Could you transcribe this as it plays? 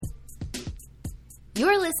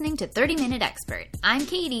You're listening to 30 Minute Expert. I'm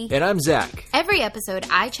Katie. And I'm Zach. Every episode,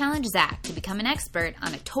 I challenge Zach to become an expert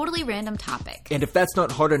on a totally random topic. And if that's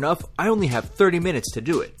not hard enough, I only have 30 minutes to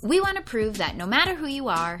do it. We want to prove that no matter who you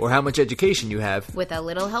are, or how much education you have, with a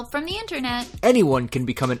little help from the internet, anyone can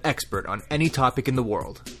become an expert on any topic in the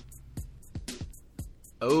world.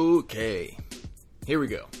 Okay, here we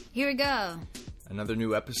go. Here we go. Another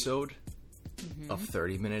new episode of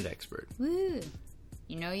 30 Minute Expert. Woo.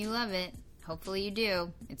 You know you love it. Hopefully you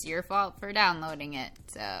do. It's your fault for downloading it,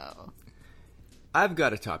 so... I've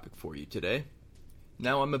got a topic for you today.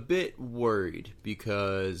 Now, I'm a bit worried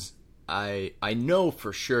because I know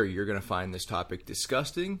for sure you're going to find this topic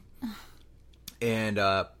disgusting and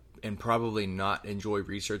probably not enjoy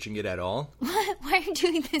researching it at all. Why are you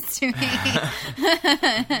doing this to me?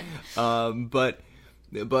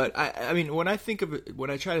 But I mean, when I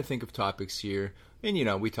try to think of topics here, and you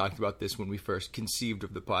know, we talked about this when we first conceived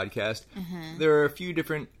of the podcast. There are a few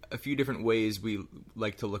different ways we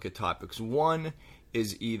like to look at topics. One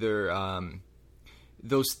is either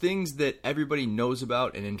those things that everybody knows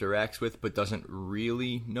about and interacts with, but doesn't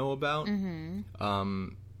really know about. And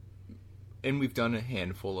we've done a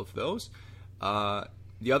handful of those.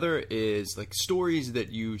 The other is like stories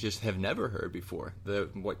that you just have never heard before.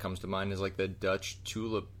 What comes to mind is like the Dutch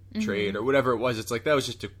tulip trade or whatever it was. It's like that was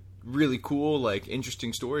just a really cool, like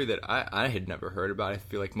interesting story that I had never heard about. I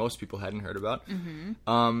feel like most people hadn't heard about.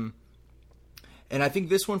 And I think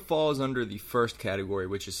this one falls under the first category,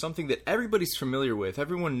 which is something that everybody's familiar with.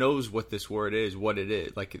 Everyone knows what this word is, what it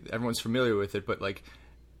is. Like everyone's familiar with it, but like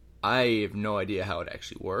I have no idea how it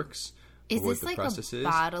actually works. Is this like a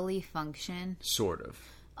bodily function? Sort of.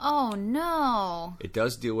 Oh, no. It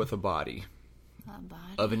does deal with a body. A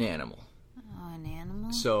body? Of an animal. Oh, an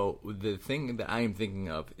animal? So, the thing that I am thinking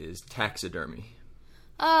of is taxidermy.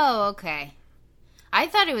 Oh, okay. I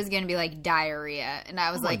thought it was going to be like diarrhea, and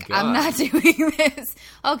I was like, God. I'm not doing this.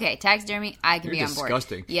 Okay, taxidermy, I can be on board.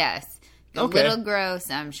 Disgusting. Yes. A little gross.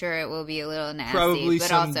 I'm sure it will be a little nasty, Probably but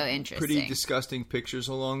some also interesting. pretty disgusting pictures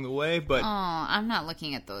along the way, but... Oh, I'm not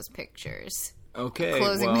looking at those pictures. Okay,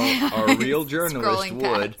 Closing my well, eyes, a real journalist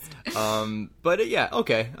would. But yeah,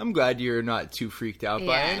 okay. I'm glad you're not too freaked out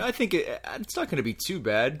by it. I think it's not going to be too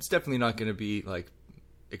bad. It's definitely not going to be, like,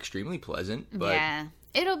 extremely pleasant. But yeah.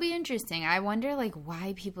 It'll be interesting. I wonder, like,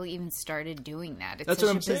 why people even started doing that. It's That's such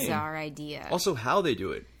what I'm a saying. Bizarre idea. Also, how they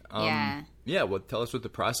do it. Yeah, well, tell us what the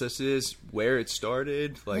process is, where it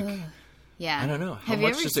started, like... Yeah. I don't know. How Have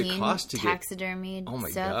much you ever does seen it cost to taxidermied Oh my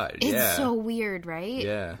stuff? God, It's yeah. so weird, right?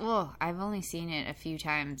 Yeah. Oh, I've only seen it a few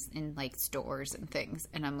times in like stores and things,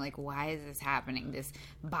 and I'm like, why is this happening? This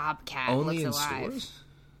bobcat Only looks in alive. stores?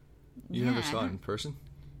 You never saw it in person?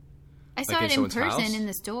 I saw Like it in someone's person house? in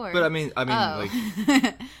the store. But I mean, Oh.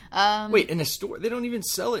 like, wait, in a store? They don't even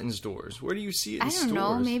sell it in stores. Where do you see it in I stores? don't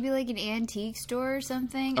know, maybe like an antique store or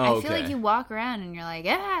something. Oh, I feel like okay. you walk around and you're like,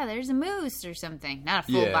 there's a moose or something. Not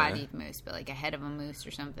a full-bodied moose, but like a head of a moose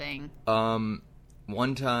or something.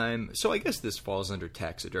 One time, so I guess this falls under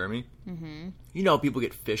taxidermy. You know, people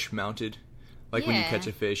get fish mounted. Like when you catch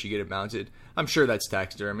a fish, you get it mounted. I'm sure that's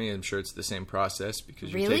taxidermy. I'm sure it's the same process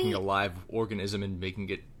because you're taking a live organism and making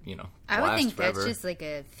it, you know, I would think forever. that's just like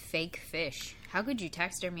a fake fish. How could you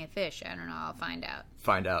taxidermy a fish? I don't know. I'll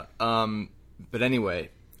find out. But anyway,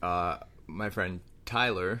 my friend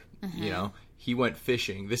Tyler, you know, he went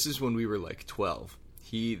fishing. This is when we were like 12.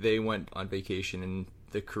 They went on vacation in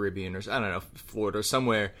the Caribbean or I don't know, Florida or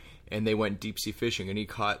somewhere, and they went deep sea fishing, and he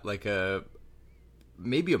caught like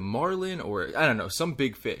maybe a marlin or I don't know, some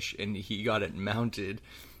big fish, and he got it mounted.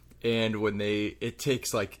 And it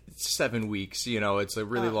takes like 7 weeks, you know, it's a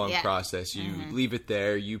really long process. You leave it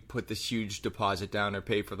there, you put this huge deposit down or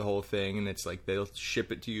pay for the whole thing, and it's like they'll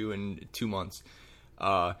ship it to you in 2 months.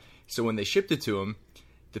 So when they shipped it to him,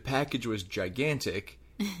 the package was gigantic,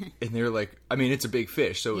 and they're like, I mean, it's a big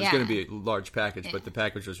fish, so it was going to be a large package, but the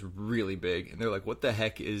package was really big. And they're like, what the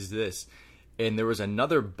heck is this? And there was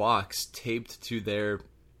another box taped to their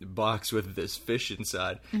box with this fish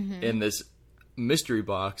inside, and this mystery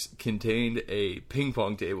box contained a ping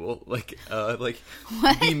pong table, like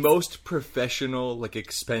the most professional, like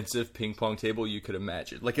expensive ping pong table you could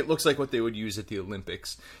imagine. Like it looks like what they would use at the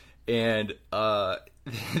Olympics, and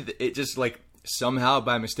it just like somehow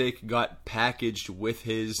by mistake got packaged with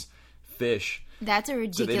his fish. That's a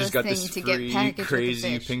ridiculous so they just got thing this to free, get packaged crazy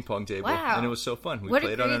with a fish. ping pong table, Wow. and it was so fun. We what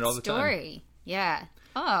played a on great it all the story. time. Yeah.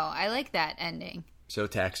 Oh, I like that ending. So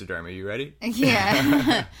taxidermy, you ready?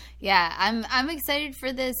 Yeah. Yeah, I'm excited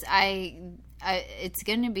for this. It's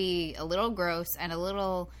going to be a little gross and a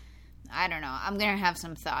little, I don't know. I'm going to have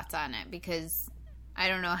some thoughts on it because I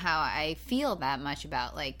don't know how I feel that much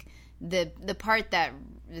about like the part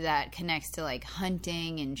that connects to like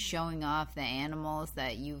hunting and showing off the animals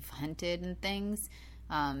that you've hunted and things.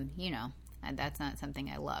 You know, that's not something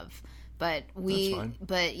I love. But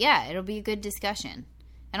yeah, it'll be a good discussion.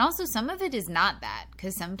 And also, some of it is not that,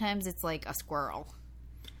 because sometimes it's like a squirrel.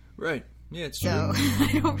 Right. Yeah, it's true. So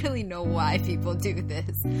I don't really know why people do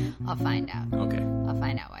this. I'll find out. Okay. I'll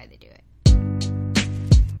find out why they do it.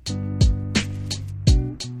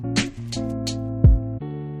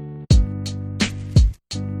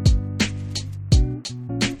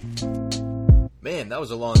 Man, that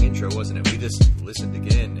was a long intro, wasn't it? We just listened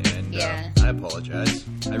again, and I apologize.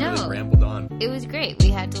 I really rambled on. It was great. We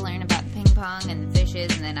had to learn about the ping pong and the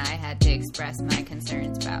fishes, and then I had to express my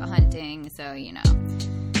concerns about hunting. So, you know,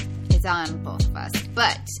 it's on both of us.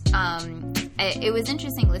 But it was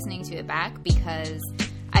interesting listening to it back because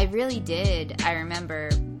I really did. I remember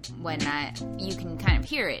when you can kind of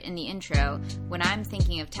hear it in the intro. When I'm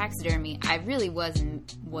thinking of taxidermy, I really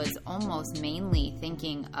was almost mainly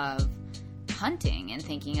thinking of hunting and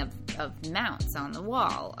thinking of mounts on the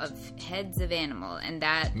wall, of heads of animal, and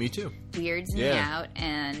that me too weirds me out,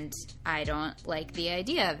 and I don't like the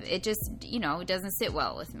idea of it. Just, you know, it doesn't sit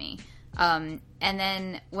well with me. And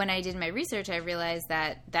then when I did my research, I realized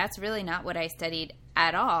that that's really not what I studied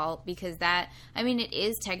at all, because it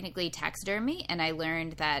is technically taxidermy, and I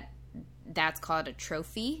learned that that's called a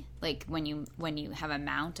trophy, like when you have a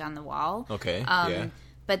mount on the wall. Okay.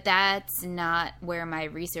 But that's not where my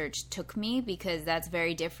research took me, because that's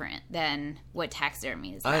very different than what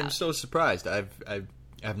taxidermy is about. I'm so surprised. I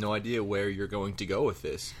have no idea where you're going to go with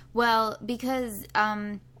this. Well, because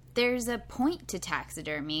there's a point to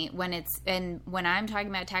taxidermy when I'm talking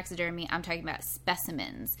about taxidermy, I'm talking about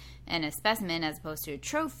specimens. And a specimen, as opposed to a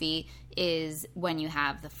trophy, is when you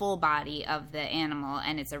have the full body of the animal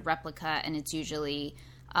and it's a replica, and it's usually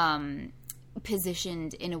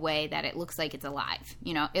positioned in a way that it looks like it's alive.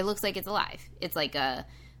 You know, it looks like it's alive. It's like a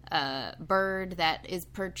bird that is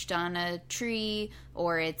perched on a tree,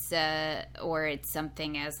 or it's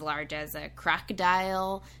something as large as a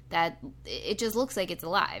crocodile that it just looks like it's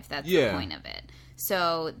alive. That's the point of it.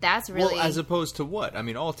 So that's really... Well, as opposed to what? I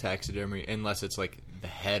mean, all taxidermy, unless it's like the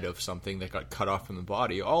head of something that got cut off from the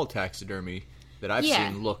body, all taxidermy that I've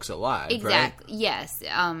seen looks alive, exactly. Right? Yes.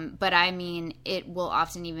 But I mean, it will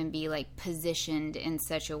often even be like positioned in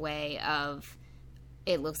such a way of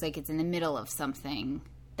it looks like it's in the middle of something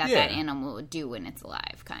that animal would do when it's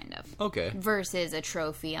alive, kind of. Okay. Versus a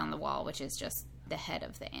trophy on the wall, which is just the head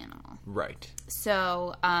of the animal. Right.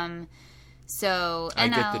 So, I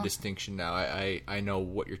get the distinction now. I know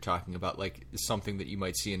what you're talking about, like something that you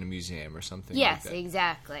might see in a museum or something like that. Yes,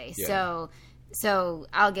 exactly. Yeah. So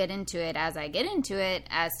I'll get into it as I get into it,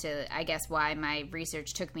 as to, I guess, why my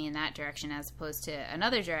research took me in that direction as opposed to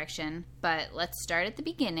another direction. But let's start at the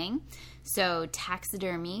beginning. So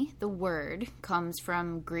taxidermy, the word, comes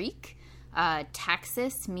from Greek.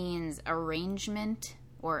 Taxis means arrangement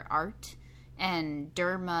or art, and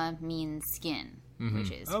derma means skin,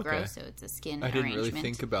 which is gross, so it's a skin arrangement. I didn't really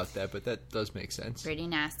think about that, but that does make sense. Pretty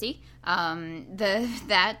nasty.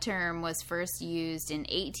 That term was first used in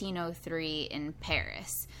 1803 in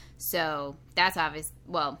Paris. So that's obvious.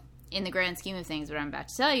 Well, in the grand scheme of things, what I'm about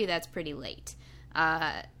to tell you, that's pretty late.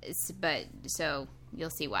 But so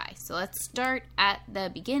you'll see why. So let's start at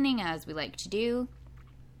the beginning, as we like to do.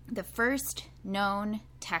 The first known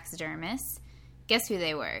taxidermists. Guess who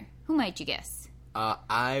they were? Who might you guess?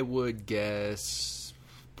 I would guess...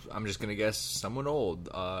 I'm just going to guess someone old.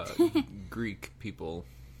 Greek people.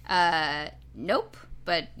 Nope.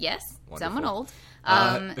 But yes, Wonderful. Someone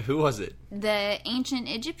old. Who was it? The ancient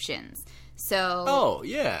Egyptians. So... Oh,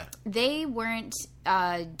 yeah. They weren't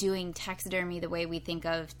doing taxidermy the way we think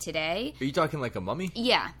of today. Are you talking like a mummy?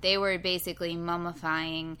 Yeah. They were basically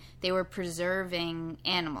mummifying. They were preserving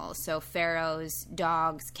animals. So pharaohs,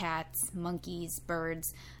 dogs, cats, monkeys,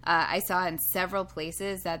 birds. I saw in several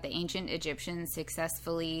places that the ancient Egyptians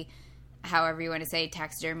successfully, however you want to say,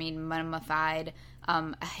 taxidermied, mummified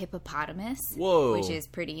a hippopotamus. Whoa. Which is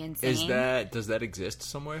pretty insane. Does that exist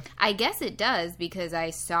somewhere? I guess it does, because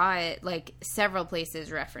I saw it, like, several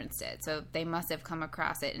places referenced it. So they must have come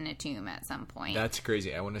across it in a tomb at some point. That's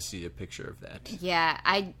crazy. I want to see a picture of that. Yeah,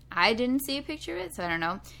 I didn't see a picture of it, so I don't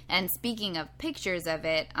know. And speaking of pictures of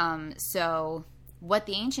it, so what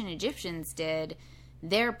the ancient Egyptians did,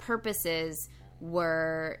 their purposes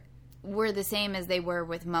were the same as they were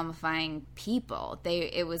with mummifying people.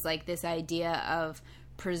 It was like this idea of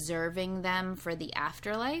preserving them for the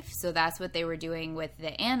afterlife. So that's what they were doing with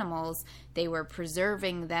the animals. They were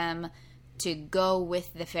preserving them to go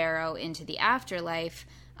with the pharaoh into the afterlife.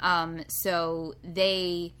 So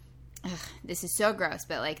they, this is so gross,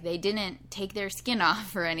 but like they didn't take their skin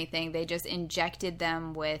off or anything. They just injected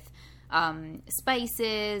them with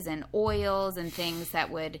spices and oils and things that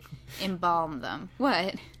would embalm them.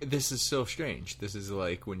 What? This is so strange. This is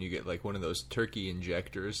like when you get like one of those turkey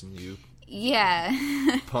injectors and you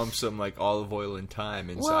pump some like olive oil and thyme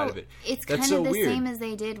inside of it. It's That's kind so of the weird. same as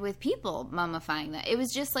they did with people mummifying them. It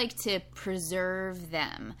was just like to preserve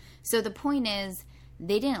them. So the point is,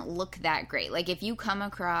 they didn't look that great. Like if you come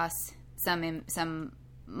across some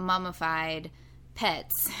mummified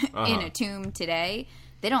pets in a tomb today,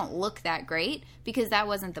 they don't look that great because that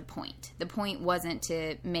wasn't the point. The point wasn't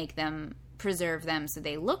to make them preserve them so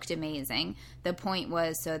they looked amazing. The point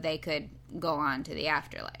was so they could go on to the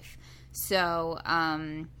afterlife. So,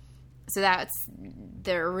 so that's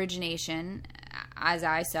the origination, as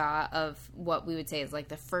I saw, of what we would say is like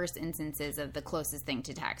the first instances of the closest thing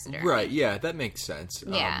to taxidermy. Right, yeah, that makes sense.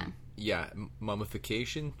 Yeah.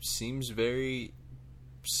 Mummification seems very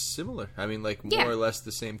similar. I mean, like, more or less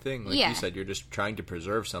the same thing. Like you said, you're just trying to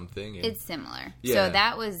preserve something. And, it's similar. Yeah. So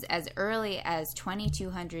that was as early as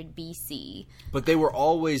 2200 BC. But they were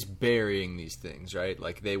always burying these things, right?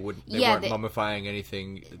 Like, they weren't mummifying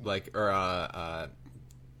anything, like, or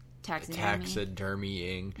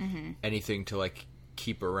taxidermying anything to, like,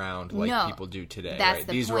 keep around like people do today. That's right?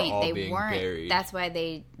 the These point. were all They being weren't. buried. That's why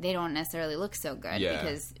they don't necessarily look so good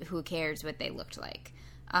because who cares what they looked like.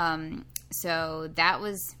 So that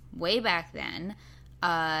was way back then.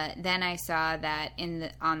 Then I saw that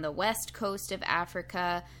on the west coast of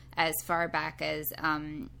Africa, as far back as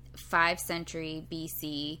 5th century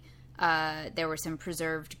BC, there were some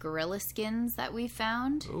preserved gorilla skins that we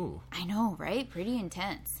found. Ooh. I know, right? Pretty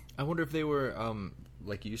intense. I wonder if they were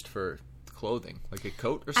like used for clothing, like a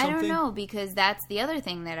coat or something. I don't know, because that's the other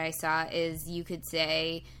thing that I saw is you could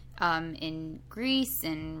say in Greece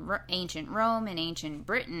and ancient Rome and ancient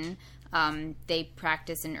Britain, they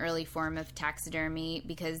practiced an early form of taxidermy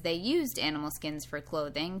because they used animal skins for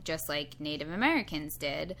clothing, just like Native Americans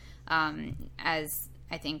did, as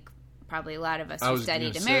I think probably a lot of us who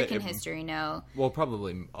studied American history know. Well,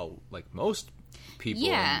 probably like most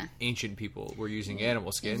people, ancient people were using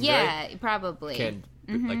animal skins, right? Probably. Can't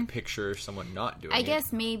like picture someone not doing it. I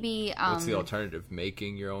guess maybe... what's the alternative?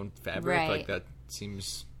 Making your own fabric? Right. Like that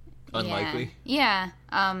seems unlikely. Yeah.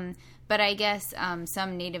 But I guess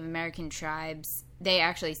some Native American tribes, they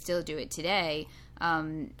actually still do it today.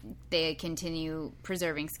 They continue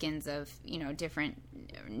preserving skins of, different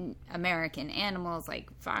American animals like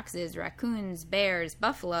foxes, raccoons, bears,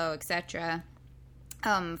 buffalo, etc.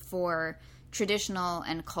 For traditional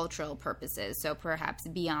and cultural purposes. So perhaps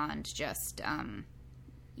beyond just,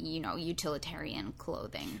 utilitarian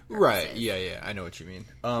clothing purposes. Right. Yeah. I know what you mean.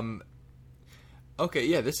 Okay,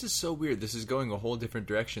 yeah, this is so weird. This is going a whole different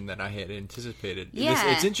direction than I had anticipated.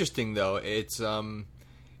 Yeah. It's interesting, though. It's, I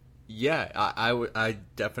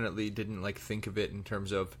definitely didn't, think of it in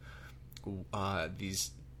terms of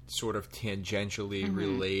these sort of tangentially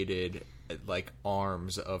related,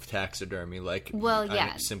 arms of taxidermy.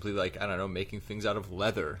 Simply, I don't know, making things out of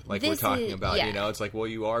leather, we're talking about, It's like, well,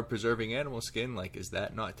 you are preserving animal skin. Is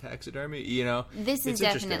that not taxidermy? This is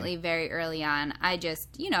definitely very early on. I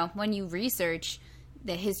just, when you research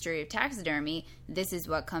the history of taxidermy, this is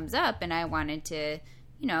what comes up, and I wanted to,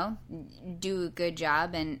 do a good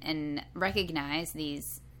job and recognize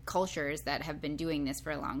these cultures that have been doing this for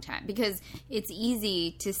a long time, because it's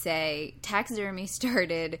easy to say taxidermy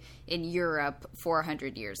started in Europe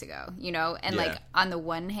 400 years ago, and on the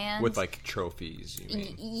one hand with trophies, you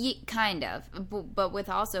mean? Kind of, but with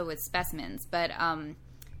specimens, but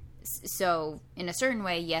so in a certain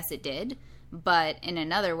way, yes, it did. But in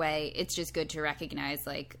another way, it's just good to recognize,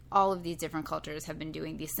 all of these different cultures have been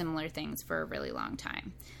doing these similar things for a really long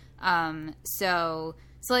time. So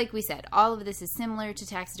like we said, all of this is similar to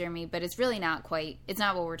taxidermy, but it's really it's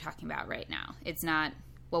not what we're talking about right now. It's not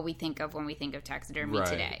what we think of when we think of taxidermy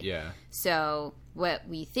today. Yeah. So what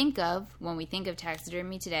we think of when we think of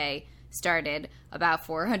taxidermy today started about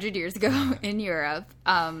 400 years ago in Europe.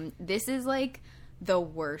 This is the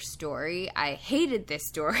worst story. I hated this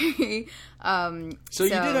story. So you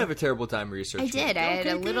did have a terrible time researching. I did. I had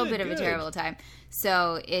a little bit of a terrible time.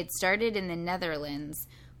 So it started in the Netherlands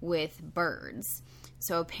with birds.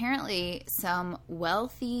 So apparently some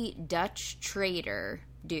wealthy Dutch trader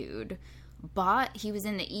dude he was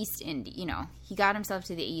in the East Indies, he got himself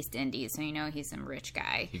to the East Indies, so he's some rich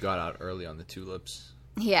guy. He got out early on the tulips.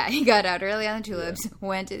 Yeah, he got out early on the tulips,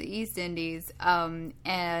 went to the East Indies,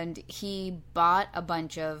 and he bought a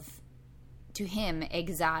bunch of, to him,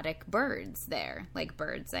 exotic birds there,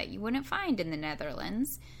 birds that you wouldn't find in the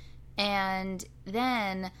Netherlands. And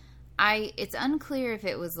then it's unclear if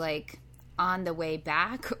it was like on the way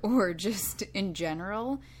back or just in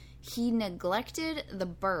general. He neglected the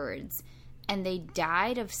birds and they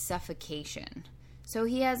died of suffocation. So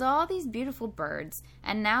he has all these beautiful birds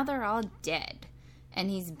and now they're all dead. And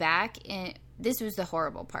he's back in. This was the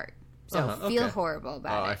horrible part. So feel horrible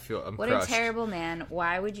about it. I'm what crushed. A terrible man.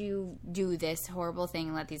 Why would you do this horrible thing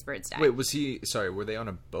and let these birds die? Wait, were they on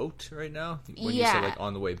a boat right now? When you said, like,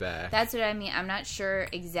 on the way back. That's what I mean. I'm not sure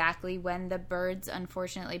exactly when the birds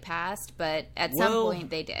unfortunately passed, but at some point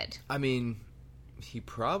they did. I mean, he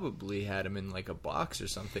probably had him in, like, a box or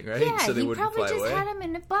something, right? Yeah, so they he wouldn't probably fly just away. had him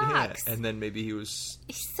in a box. Yeah, and then maybe he was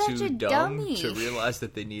such too a dumb dummy. to realize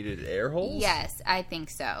that they needed air holes? Yes, I think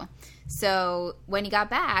so. So when he got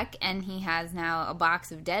back and he has now a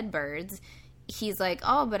box of dead birds, he's like,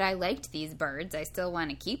 oh, but I liked these birds. I still want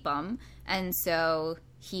to keep them. And so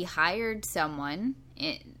he hired someone,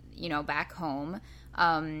 back home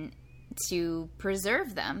to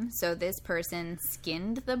preserve them. So this person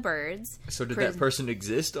skinned the birds. So did that person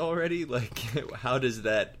exist already? Like, how does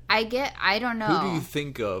that... I don't know. Who do you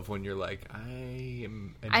think of when you're like, I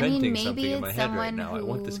am inventing something in my head right now. I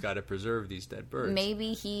want this guy to preserve these dead birds.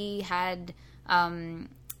 Maybe he had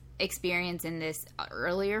experience in this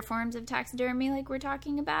earlier forms of taxidermy like we're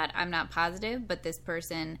talking about. I'm not positive, but this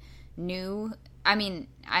person knew... I mean,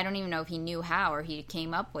 I don't even know if he knew how or he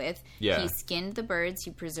came up with. Yeah. He skinned the birds. He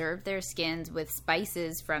preserved their skins with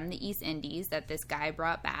spices from the East Indies that this guy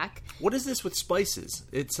brought back. What is this with spices?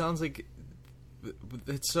 It sounds like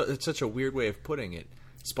it's such a weird way of putting it.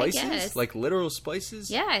 Spices? Like literal spices?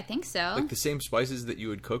 Yeah, I think so. Like the same spices that you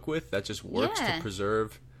would cook with that just works to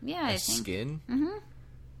preserve skin? Mm-hmm.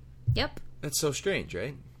 Yep. That's so strange,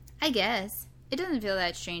 right? I guess. It doesn't feel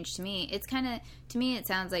that strange to me. It's kind of, to me, it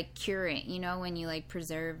sounds like curing. You know, when you like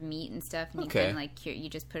preserve meat and stuff, and you can like cure, you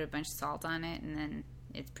just put a bunch of salt on it, and then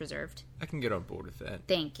it's preserved. I can get on board with that.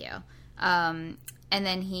 Thank you. And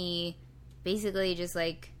then he basically just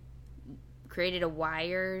like created a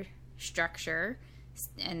wire structure,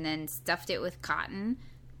 and then stuffed it with cotton,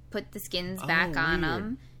 put the skins back on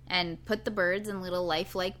them, and put the birds in little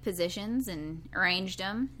lifelike positions and arranged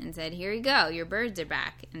them and said, here you go, your birds are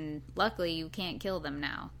back. And luckily you can't kill them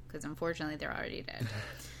now because unfortunately they're already dead.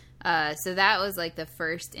 So that was like the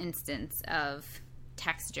first instance of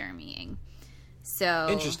taxidermying. So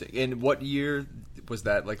interesting. And what year was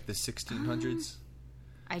that, like the 1600s?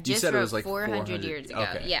 I just wrote it was like 400 years ago.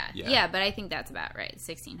 Okay. Yeah, but I think that's about right,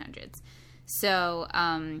 1600s. So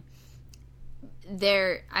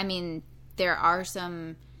there are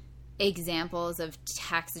some examples of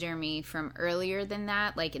taxidermy from earlier than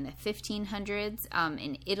that, like in the 1500s.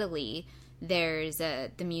 In Italy, there's the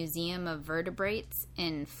Museum of Vertebrates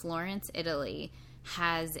in Florence, Italy,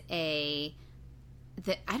 has I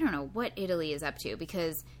don't know what Italy is up to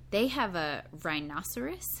because they have a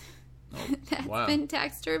rhinoceros that's been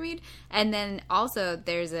taxidermied, and then also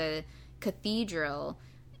there's a cathedral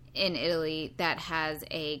in Italy that has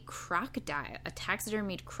a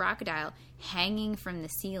taxidermied crocodile hanging from the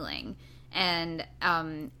ceiling. And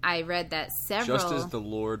I read that several... Just as the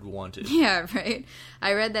Lord wanted. Yeah, right.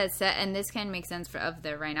 I read that and this kind of makes sense of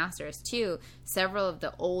the rhinoceros too. Several of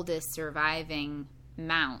the oldest surviving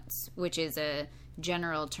mounts, which is a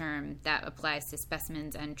general term that applies to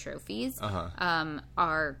specimens and trophies,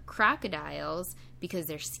 are crocodiles because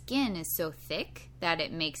their skin is so thick that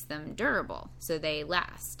it makes them durable, so they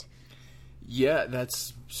last. Yeah,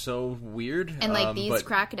 that's so weird. And like these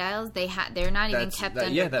crocodiles, they're not even kept under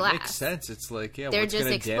glass. Yeah, that makes sense. It's like, they're just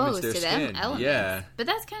exposed to them elements. Yeah, but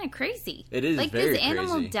that's kind of crazy. It is like very this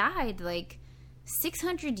animal crazy. Died like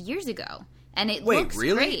 600 years ago, and it Wait, looks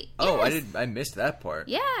really? great. Oh, yes. I missed that part.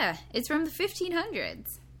 Yeah, it's from the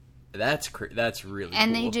 1500s. That's really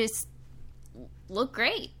and cool. they just look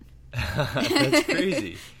great. That's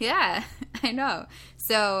crazy. Yeah, I know.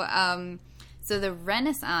 So the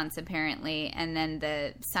Renaissance, apparently, and then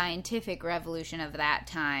the scientific revolution of that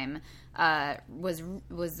time was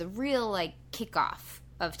the real like kickoff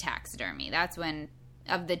of taxidermy. That's when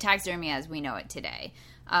of the taxidermy as we know it today.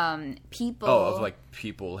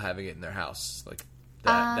 People having it in their house, like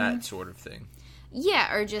that sort of thing.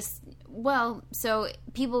 Yeah, or just so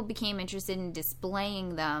people became interested in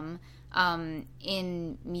displaying them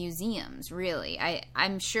in museums, really.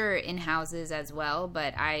 I'm sure in houses as well,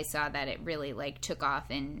 but I saw that it really like took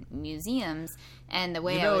off in museums. And the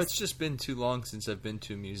way it's just been too long since I've been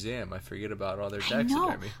to a museum. I forget about all their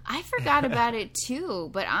taxidermy. I forgot about it too.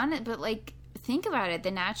 But like think about it,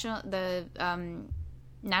 the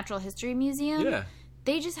Natural History Museum. Yeah.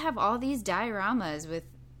 They just have all these dioramas with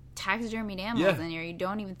taxidermied animals in here. You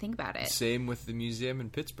don't even think about it. Same with the museum in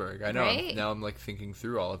Pittsburgh. I know. Right? Now I'm like thinking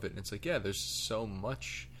through all of it, and it's like, yeah, there's so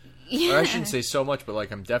much. Yeah. Or I shouldn't say so much, but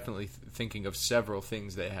like I'm definitely thinking of several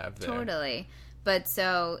things they have there. Totally. But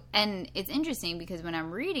so, and it's interesting because when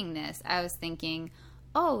I'm reading this, I was thinking,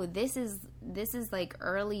 oh, this is like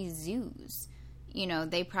early zoos. You know,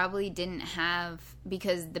 they probably didn't have,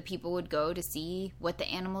 because the people would go to see what the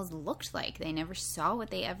animals looked like. They never saw what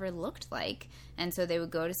they ever looked like. And so they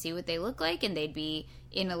would go to see what they look like, and they'd be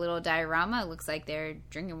in a little diorama. It looks like they're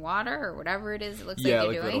drinking water or whatever it is it looks like they're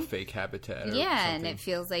doing. Yeah, like little fake habitat or something. And it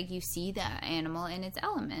feels like you see the animal in its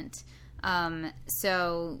element.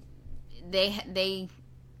 So they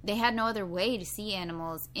had no other way to see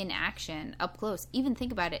animals in action up close. Even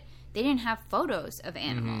think about it. They didn't have photos of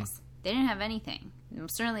animals. Mm-hmm. They didn't have anything. They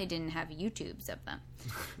certainly didn't have YouTubes of them.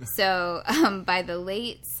 So by the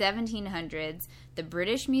late 1700s, the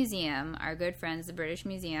British Museum, our good friends, the British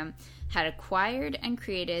Museum, had acquired and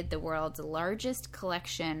created the world's largest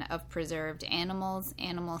collection of preserved animals,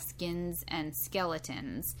 animal skins, and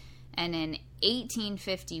skeletons. And in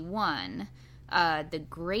 1851, the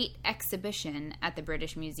Great Exhibition at the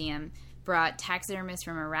British Museum brought taxidermists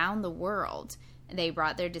from around the world. They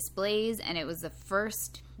brought their displays, and it was the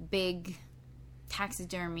first big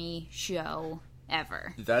taxidermy show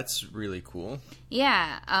ever. That's really cool.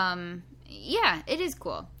 Yeah. Yeah, it is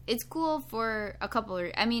cool. It's cool for a couple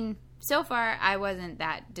of... I mean, so far, I wasn't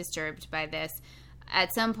that disturbed by this.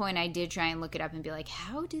 At some point, I did try and look it up and be like,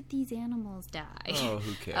 how did these animals die? Oh,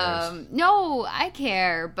 who cares? No, I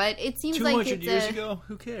care, but it seems like 200 years ago?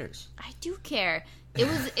 Who cares? I do care.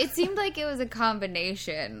 It seemed like it was a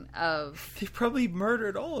combination of... They probably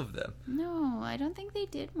murdered all of them. No, I don't think they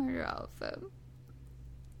did murder all of them.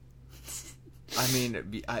 I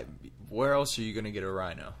mean, where else are you going to get a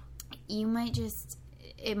rhino? You might just...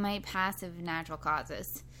 It might pass of natural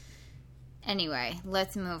causes. Anyway,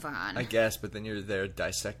 let's move on. I guess, but then you're there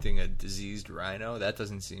dissecting a diseased rhino? That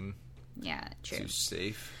doesn't seem true. Too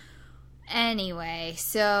safe. Anyway,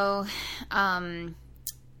 so...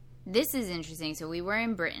 this is interesting. So we were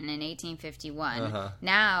in Britain in 1851. Uh-huh.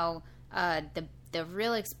 Now, the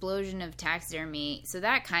real explosion of taxidermy, so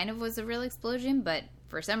that kind of was a real explosion, but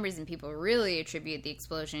for some reason people really attribute the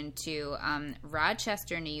explosion to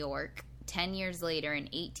Rochester, New York, 10 years later in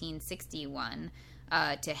 1861,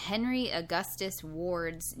 to Henry Augustus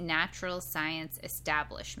Ward's Natural Science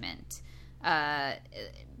Establishment.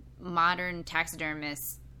 Modern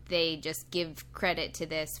taxidermists, they just give credit to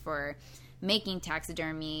this for making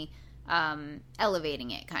taxidermy,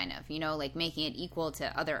 elevating it kind of, like making it equal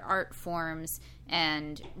to other art forms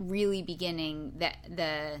and really beginning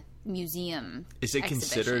the museum Is it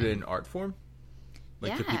exhibition. Considered an art form?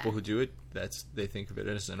 Like the people who do it, they think of it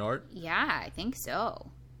as an art? Yeah, I think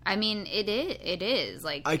so. I mean, it is.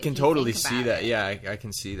 Like, I can totally see that. Yeah, I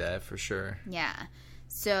can see that for sure. Yeah.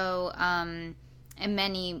 So, and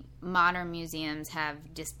many modern museums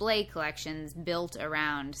have display collections built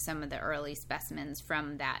around some of the early specimens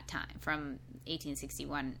from that time, from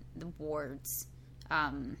 1861, the Ward's,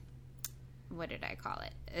 what did I call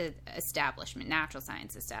it? Establishment, natural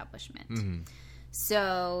science establishment. Mm-hmm.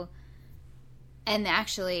 So, and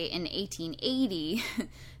actually in 1880,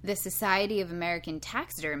 the Society of American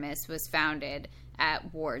Taxidermists was founded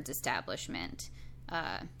at Ward's establishment.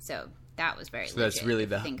 So that was very legit. So that's really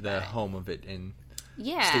the home of it in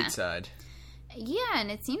stateside. Yeah, and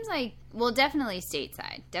it seems like, well, definitely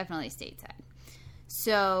stateside.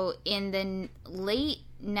 So in the late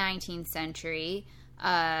 19th century,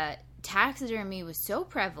 taxidermy was so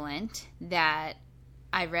prevalent that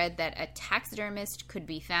I read that a taxidermist could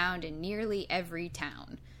be found in nearly every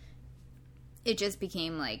town. It just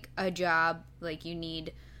became like a job, like you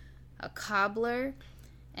need a cobbler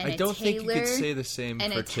and a tailor. I don't think you could say the same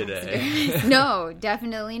for today. No,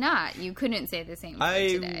 definitely not. You couldn't say the same for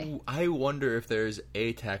today. I wonder if there's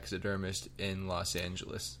a taxidermist in Los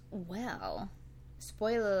Angeles. Well,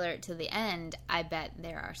 spoiler alert to the end, I bet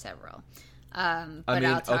there are several. But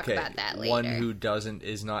I'll talk about that later. One who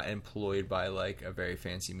is not employed by like a very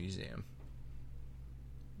fancy museum.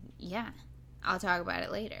 Yeah, I'll talk about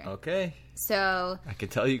it later. Okay. So I can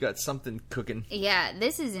tell you got something cooking. Yeah,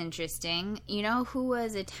 this is interesting. You know who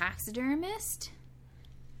was a taxidermist?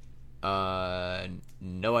 No,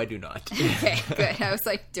 I do not. Okay, good. I was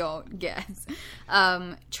like, don't guess.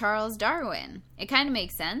 Charles Darwin. It kind of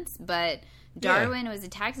makes sense, but Darwin was a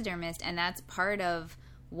taxidermist, and that's part of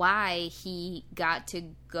why he got to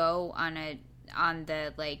go on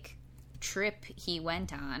the like trip he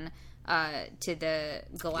went on to the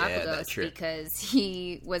Galapagos because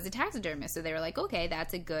he was a taxidermist. So they were like, okay,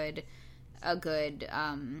 that's a good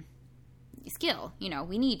skill.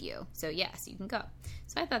 We need you. So yes, you can go.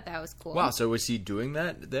 So I thought that was cool. Wow. So was he doing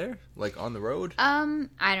that there, like on the road?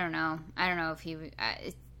 I don't know. I don't know if he.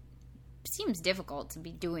 It seems difficult to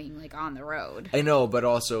be doing like on the road. I know, but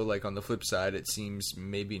also like on the flip side, it seems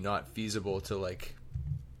maybe not feasible to like,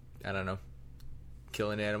 I don't know,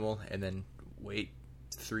 kill an animal and then wait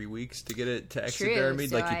 3 weeks to get it taxidermied.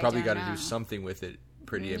 So like you probably got to know. do something with it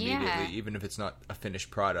pretty immediately, even if it's not a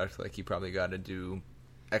finished product. Like you probably got to do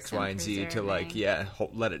X, Y, and Z to like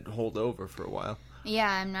let it hold over for a while.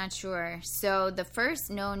 Yeah, I'm not sure. So the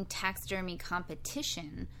first known taxidermy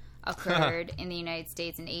competition occurred in the United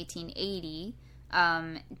States in 1880.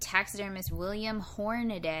 Taxidermist William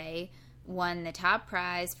Hornaday won the top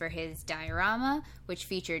prize for his diorama, which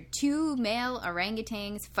featured 2 male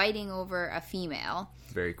orangutans fighting over a female.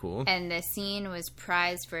 Very cool. And the scene was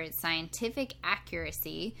prized for its scientific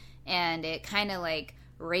accuracy, and it kind of like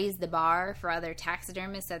raised the bar for other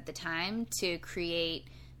taxidermists at the time to create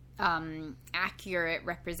accurate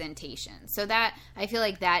representation. So that, I feel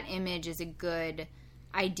like that image is a good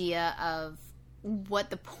idea of what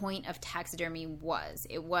the point of taxidermy was.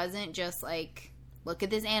 It wasn't just like, look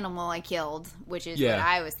at this animal I killed, which is what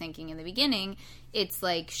I was thinking in the beginning. It's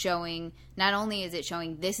like showing, not only is it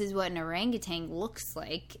showing this is what an orangutan looks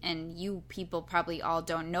like, and you people probably all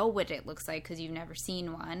don't know what it looks like because you've never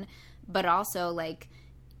seen one, but also like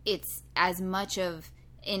it's as much of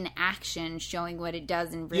in action showing what it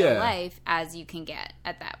does in real life as you can get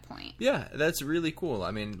at that point. Yeah, that's really cool.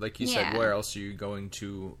 I mean, like you said, where else are you going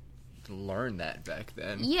to learn that back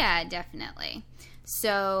then? Yeah, definitely.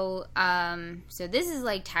 So, so this is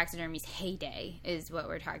like taxidermy's heyday is what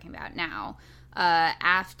we're talking about now.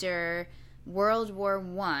 After World War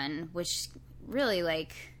I, which really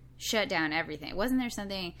like shut down everything. Wasn't there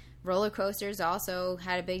something... Roller coasters also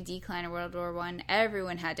had a big decline in World War I.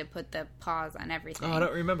 Everyone had to put the pause on everything. Oh, I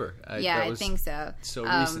don't remember. I think so. So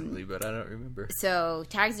recently, but I don't remember. So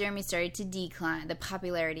taxidermy started to decline. The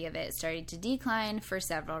popularity of it started to decline for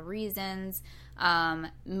several reasons,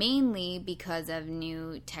 mainly because of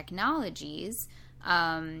new technologies.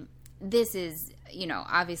 This is,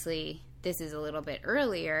 obviously this is a little bit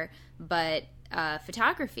earlier, but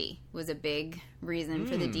photography was a big reason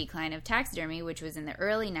for the decline of taxidermy, which was in the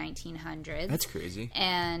early 1900s. That's crazy.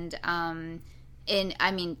 And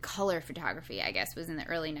color photography, I guess, was in the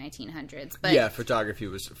early 1900s. But yeah, photography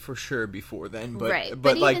was for sure before then. But, right.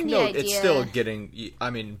 But like, no, idea... it's still getting,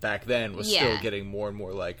 back then was still getting more and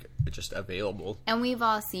more, like, just available. And we've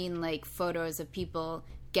all seen, like, photos of people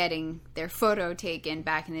getting their photo taken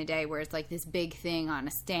back in the day where it's like this big thing on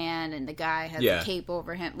a stand and the guy has a cape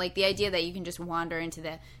over him. Like the idea that you can just wander into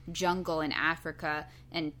the jungle in Africa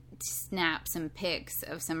and snap some pics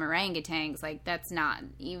of some orangutans, like that's not,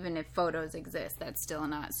 even if photos exist, that's still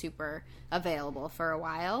not super available for a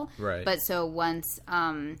while. Right. But so once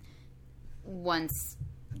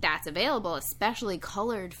that's available, especially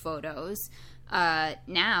colored photos,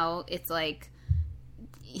 now it's like...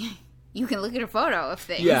 You can look at a photo of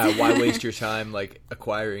things. Yeah, why waste your time, like,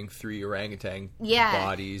 acquiring 3 orangutan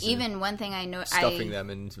bodies? Even one thing I know... Stuffing them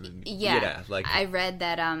into... Yeah, like... I read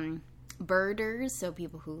that birders, so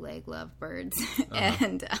people who, like, love birds,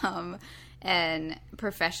 and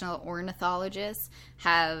professional ornithologists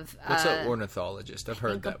have... What's an ornithologist? I've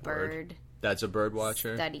heard that word. Bird. That's a bird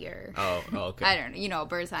watcher? Studier. Oh, okay. I don't know. A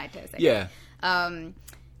bird scientist. Yeah.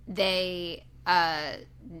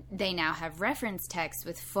 They now have reference text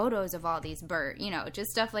with photos of all these birds,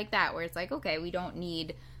 just stuff like that, where it's like, okay, we don't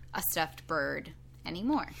need a stuffed bird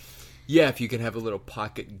anymore. Yeah, if you can have a little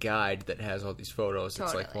pocket guide that has all these photos,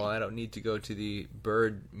 It's like, well, I don't need to go to the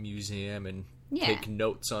bird museum and take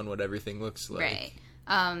notes on what everything looks like. Right.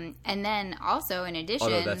 And then also, in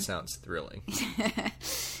addition... Although that sounds thrilling.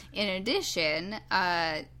 In addition,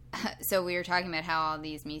 so we were talking about how all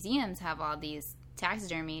these museums have all these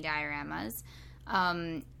taxidermy dioramas.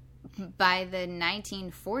 By the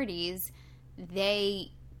 1940s,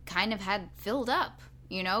 they kind of had filled up.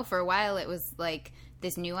 For a while it was like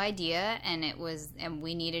this new idea, and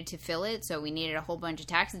we needed to fill it, so we needed a whole bunch of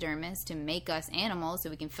taxidermists to make us animals so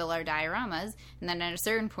we can fill our dioramas. And then at a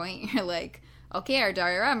certain point, you're like, okay, our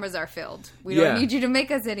dioramas are filled. We don't need you to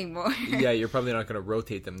make us anymore. Yeah, you're probably not going to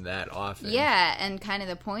rotate them that often. Yeah, and kind of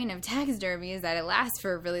the point of taxidermy is that it lasts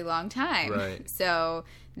for a really long time. Right. So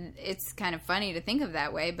it's kind of funny to think of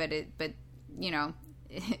that way, but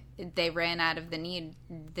they ran out of the need.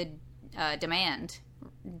 The demand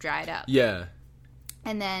dried up. Yeah.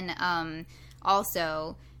 And then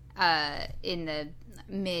also in the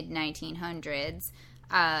mid 1900s,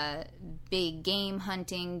 big game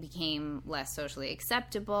hunting became less socially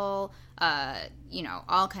acceptable.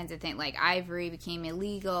 All kinds of things. Like ivory became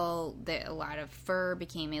illegal. A lot of fur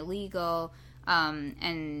became illegal.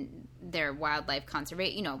 And their wildlife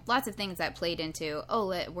conservation, lots of things that played into,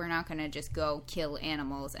 we're not going to just go kill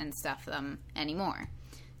animals and stuff them anymore.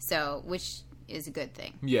 So, which is a good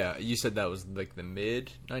thing. Yeah, you said that was like the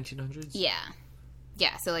mid 1900s? Yeah,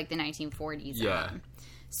 so like the 1940s Yeah. on.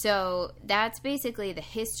 So that's basically the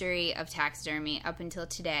history of taxidermy up until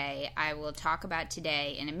today. I will talk about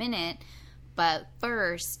today in a minute, but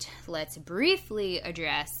first, let's briefly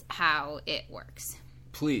address how it works.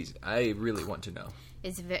 Please, I really want to know.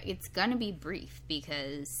 It's gonna be brief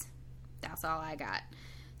because that's all I got.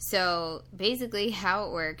 So basically how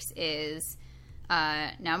it works is,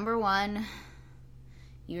 number one,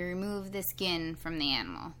 you remove the skin from the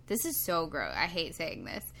animal. This is so gross. I hate saying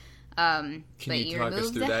this. Can you talk us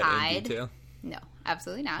through that in detail? No,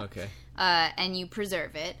 absolutely not. Okay. And you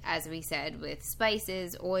preserve it, as we said, with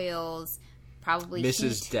spices, oils, probably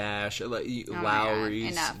Mrs. heat. Dash, Oh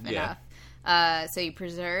Lowry's. my God, yeah. enough. So you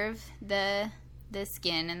preserve the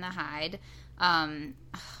skin and the hide.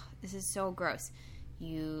 This is so gross.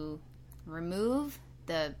 You remove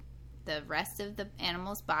the rest of the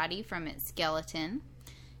animal's body from its skeleton,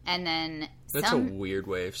 and then That's a weird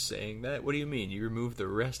way of saying that. What do you mean? You remove the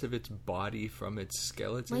rest of its body from its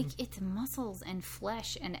skeleton? like its muscles and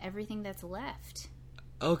flesh and everything that's left.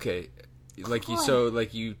 Okay. Like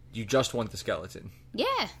you just want the skeleton.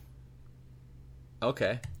 Yeah.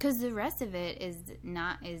 Okay. Because the rest of it is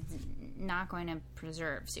not going to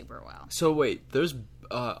preserve super well. So wait, there's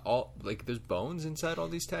there's bones inside all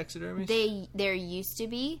these taxidermies? There used to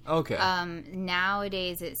be. Okay.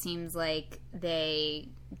 Nowadays it seems like they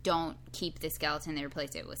don't keep the skeleton. They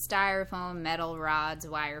replace it with styrofoam, metal rods,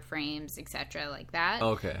 wire frames, etc., like that.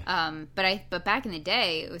 Okay. But back in the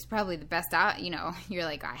day, it was probably the best. You're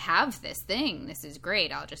like, I have this thing. This is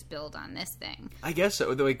great. I'll just build on this thing. I guess so.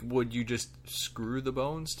 Like, would you just screw the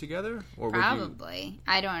bones together, or Probably.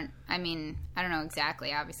 I don't know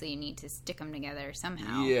exactly. Obviously, you need to stick them together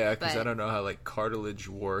somehow. Yeah, because I don't know how like cartilage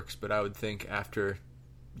works, but I would think after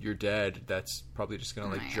you're dead, that's probably just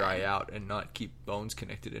gonna dry out and not keep bones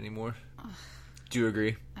connected anymore. Do you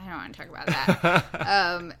agree? I don't want to talk about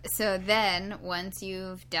that. So then, once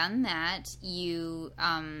you've done that, you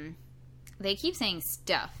they keep saying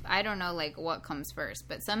stuff. I don't know what comes first,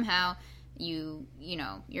 but somehow you're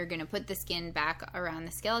going to put the skin back around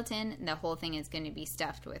the skeleton. The whole thing is going to be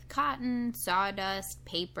stuffed with cotton, sawdust,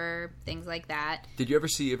 paper, things like that. Did you ever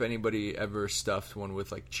see if anybody ever stuffed one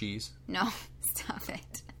with cheese? No, stop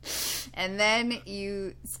it. And then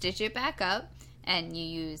you stitch it back up and you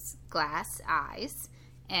use glass eyes,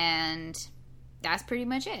 and that's pretty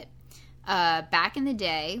much it. Back in the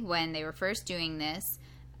day when they were first doing this,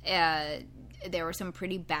 there were some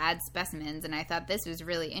pretty bad specimens, and I thought this was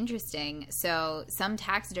really interesting. So some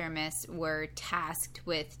taxidermists were tasked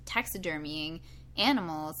with taxidermying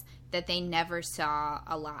animals that they never saw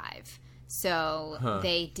alive. So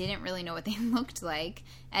they didn't really know what they looked like,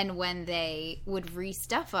 and when they would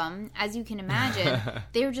restuff them, as you can imagine,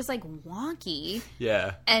 they were just wonky.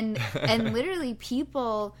 Yeah. And literally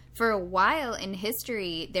people, for a while in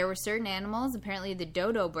history, there were certain animals, apparently the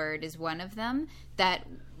dodo bird is one of them, that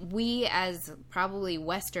we as probably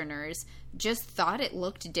Westerners just thought it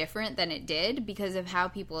looked different than it did because of how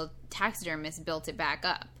taxidermists built it back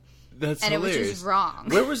up. That's and hilarious. It was just wrong.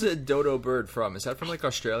 Where was the dodo bird from? Is that from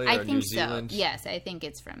Australia or New Zealand? So. Yes, I think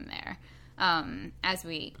it's from there. As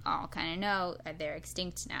we all kind of know, they're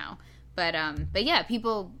extinct now. But yeah,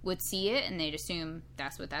 people would see it and they'd assume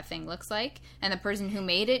that's what that thing looks like. And the person who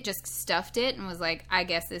made it just stuffed it and was like, I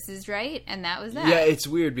guess this is right. And that was that. Yeah, it's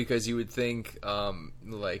weird because you would think,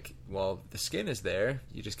 the skin is there.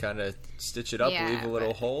 You just kind of stitch it up, leave a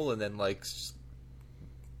little hole, and then,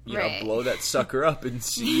 blow that sucker up and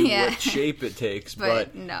see what shape it takes.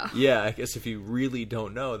 But no. Yeah, I guess if you really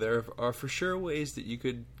don't know, there are for sure ways that you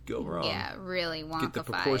could go wrong. Yeah, really wonkify Get the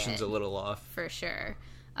proportions a little off. For sure.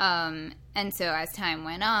 And so as time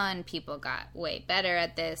went on, people got way better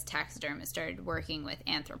at this. Taxidermists started working with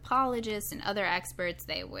anthropologists and other experts.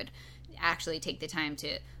 They would actually take the time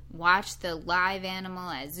to watch the live animal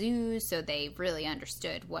at zoos, so they really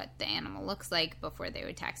understood what the animal looks like before they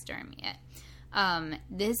would taxidermy it.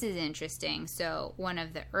 This is interesting. So one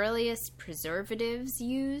of the earliest preservatives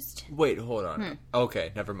used... Wait, hold on.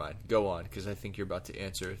 Okay, never mind. Go on, because I think you're about to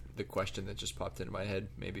answer the question that just popped into my head,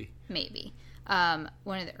 maybe. Maybe. One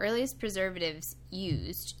of the earliest preservatives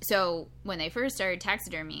used... So when they first started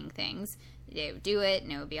taxidermying things, they would do it,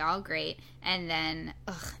 and it would be all great. And then,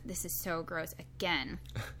 this is so gross. Again,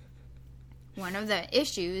 one of the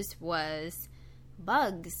issues was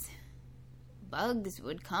bugs. Bugs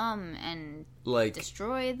would come and Like,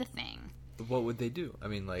 destroy the thing. what would they do? I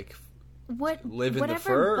mean, like, What live in the whatever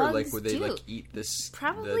fur, or bugs like would they do. like eat this?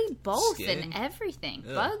 Probably both and everything.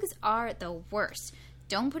 Ugh. Bugs are the worst.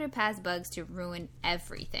 Don't put it past bugs to ruin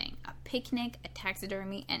everything. A picnic, a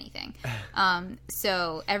taxidermy, anything.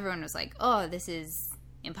 So everyone was like, oh, this is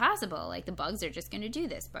impossible. Like, the bugs are just going to do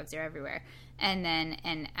this. Bugs are everywhere. And then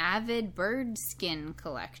an avid bird skin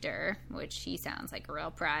collector, which he sounds like a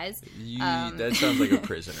real prize. That sounds like a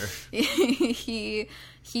prisoner. he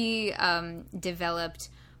developed,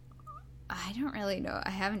 I don't really know, I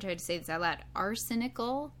haven't tried to say this out loud,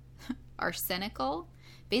 arsenical,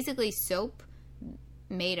 basically soap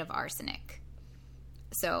made of arsenic.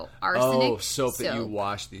 So arsenic soap that you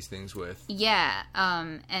wash these things with. Yeah,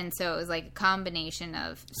 and so it was like a combination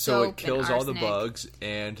of soap So it kills and all the arsenic. bugs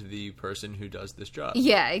and the person who does this job.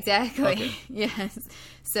 Yeah, exactly. Okay. Yes.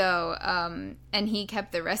 So, and he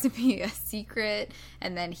kept the recipe a secret,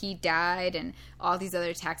 and then he died, and all these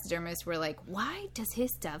other taxidermists were like, why does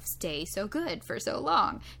his stuff stay so good for so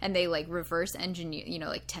long? And they like reverse engineer,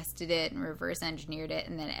 like tested it and reverse engineered it,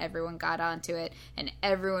 and then everyone got onto it, and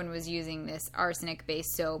everyone was using this arsenic-based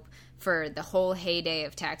soap for the whole heyday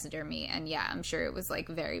of taxidermy. And yeah, I'm sure it was like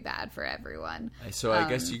very bad for everyone. So I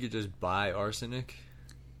guess you could just buy arsenic.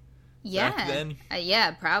 Yeah. Back then? Yeah,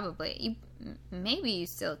 probably. Maybe you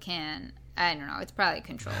still can. I don't know. It's probably a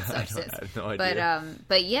controlled substance. I have no idea.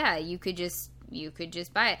 But yeah, you could just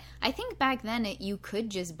buy it. I think back then you could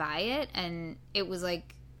just buy it, and it was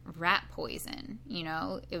like rat poison.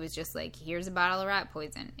 It was just like, here's a bottle of rat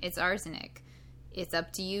poison. It's arsenic. It's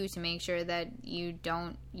up to you to make sure that you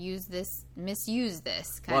don't misuse this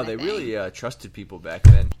kind Wow, of they thing. really trusted people back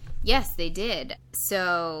then. Yes, they did.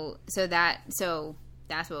 So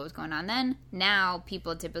that's what was going on then. Now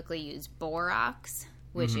people typically use borax,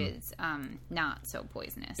 which is not so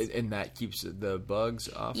poisonous. And that keeps the bugs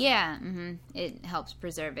off? Yeah, it helps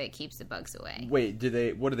preserve it, keeps the bugs away. Wait,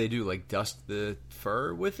 what do they do? Like dust the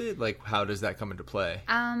fur with it? Like, how does that come into play?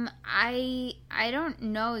 I don't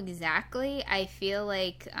know exactly. I feel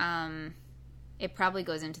like it probably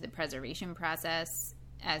goes into the preservation process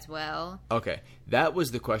as well. Okay, that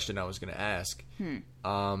was the question I was going to ask.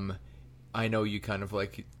 I know you kind of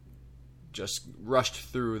like just rushed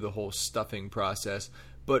through the whole stuffing process,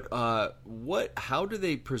 but how do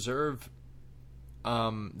they preserve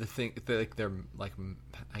the thing, like their, like,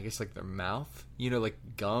 I guess like their mouth, like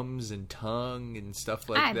gums and tongue and stuff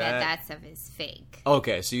like I that? bet that stuff is fake.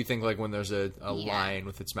 Okay, so you think like when there's a lion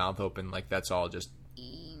with its mouth open, like that's all just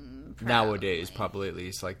nowadays, probably at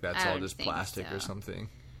least, like that's all just plastic or something.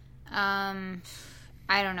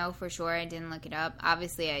 I don't know for sure. I didn't look it up.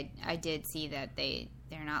 Obviously, I did see that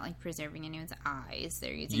they're not like preserving anyone's eyes.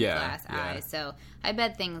 They're using glass eyes. So I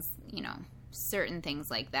bet things, certain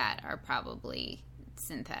things like that are probably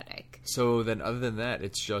synthetic. So then, other than that,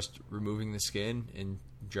 it's just removing the skin and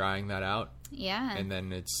drying that out. Yeah. And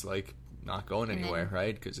then it's like not going anywhere,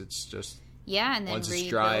 right? Because it's just and then once it's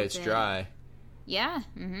dry, it's dry. Yeah.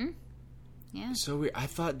 Yeah. So I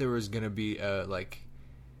thought there was gonna be a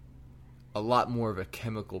lot more of a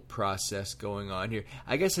chemical process going on here.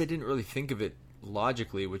 I guess I didn't really think of it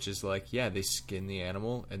logically, which is like, they skin the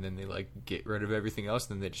animal and then they like get rid of everything else,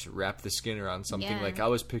 and then they just wrap the skin around something. Yeah. Like I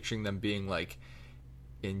was picturing them being like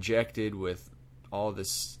injected with all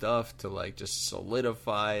this stuff to like just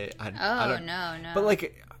solidify. I don't, no. But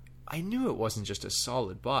like, I knew it wasn't just a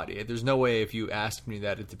solid body. There's no way if you asked me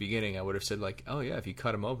that at the beginning, I would have said like, oh yeah, if you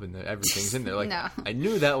cut them open, everything's in there. Like, No. I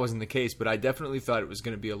knew that wasn't the case, but I definitely thought it was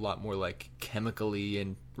going to be a lot more like chemically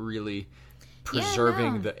and really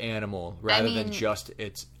preserving the animal rather than just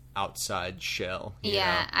its outside shell. You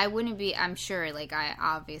know? I wouldn't be, I'm sure, like, I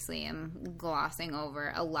obviously am glossing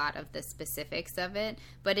over a lot of the specifics of it,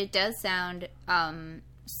 but it does sound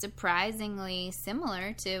surprisingly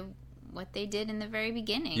similar to what they did in the very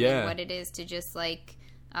beginning. And what it is to just like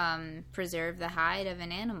preserve the hide of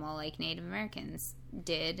an animal like Native Americans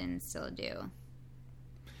did and still do.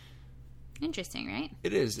 Interesting, right?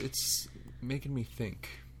 It is. It's making me think.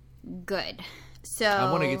 Good. So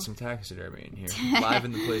I want to get some taxidermy in here.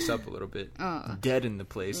 Liven the place up a little bit. Dead in the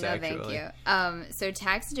place, actually. Thank you. So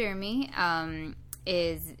taxidermy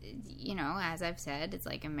is, as I've said, it's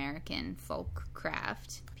like American folk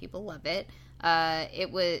craft. People love it.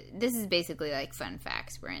 This is basically like fun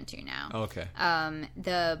facts we're into now. Okay.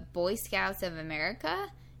 The Boy Scouts of America,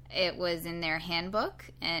 it was in their handbook,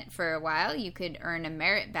 and for a while you could earn a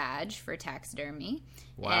merit badge for taxidermy.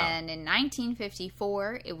 Wow. And in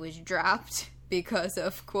 1954, it was dropped because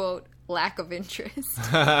of, quote, lack of interest.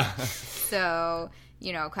 So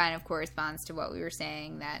kind of corresponds to what we were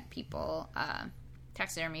saying, that people,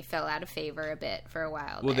 taxidermy fell out of favor a bit for a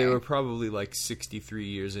while. Well, they were probably like 63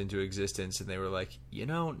 years into existence, and they were like,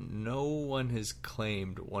 no one has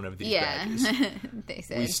claimed one of these badges. They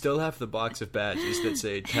say. We still have the box of badges that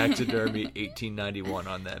say taxidermy 1891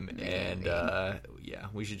 on them, and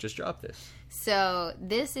we should just drop this. So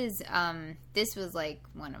this was like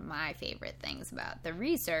one of my favorite things about the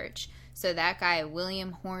research. So that guy,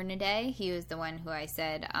 William Hornaday, he was the one who I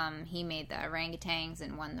said he made the orangutans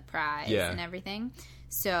and won the prize and everything.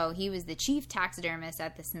 So he was the chief taxidermist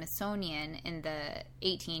at the Smithsonian in the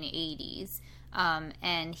 1880s.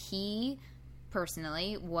 And he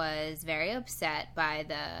personally was very upset by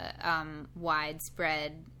the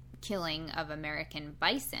widespread killing of American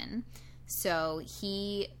bison. So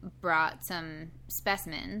he brought some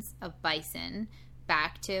specimens of bison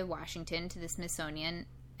back to Washington, to the Smithsonian,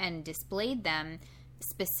 and displayed them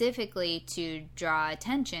specifically to draw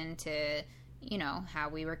attention to, how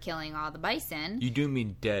we were killing all the bison. You do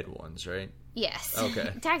mean dead ones, right? Yes.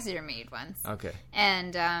 Okay. Taxidermied ones. Okay.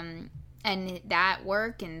 And that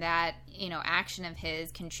work and that, action of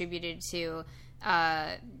his contributed to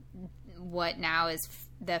what now is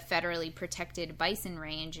the federally protected bison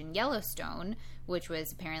range in Yellowstone, which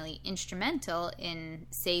was apparently instrumental in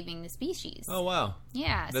saving the species. Oh, wow.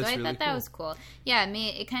 Yeah, That's so I really thought that cool. was cool. Yeah,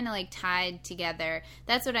 it kind of, tied together.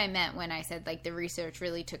 That's what I meant when I said, the research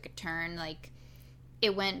really took a turn.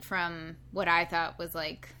 It went from what I thought was,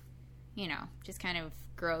 just kind of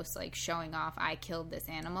gross, showing off, I killed this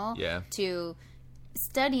animal, to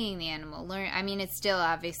studying the animal. It's still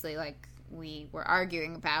obviously, we were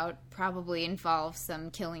arguing about, probably involves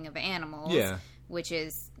some killing of animals, which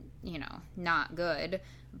is, not good.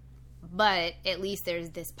 But at least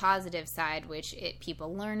there's this positive side, which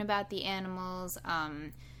people learn about the animals.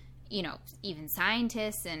 Even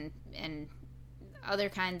scientists and other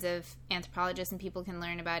kinds of anthropologists and people can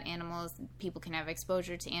learn about animals. People can have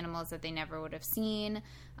exposure to animals that they never would have seen.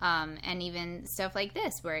 And even stuff like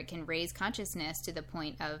this, where it can raise consciousness to the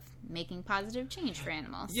point of making positive change for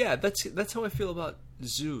animals. Yeah, that's how I feel about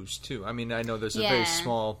zoos, too. I know there's a very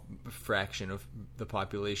small fraction of the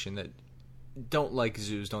population that don't like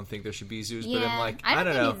zoos, don't think there should be zoos, but I'm like, I don't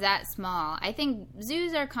know. I don't think it's that small. I think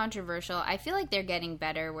zoos are controversial. I feel like they're getting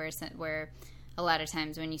better where a lot of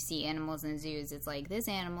times when you see animals in zoos, it's like, this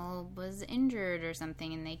animal was injured or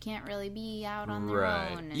something, and they can't really be out on their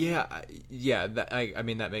own. And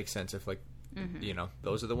that makes sense. If,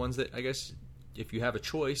 those are the ones that, I guess, if you have a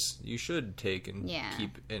choice, you should take and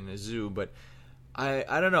keep in a zoo. But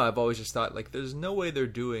I don't know. I've always just thought, there's no way they're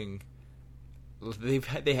doing...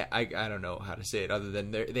 I don't know how to say it other than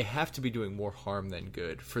they have to be doing more harm than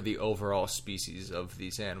good for the overall species of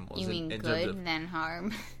these animals. You mean good than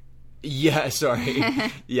harm? Yeah, sorry.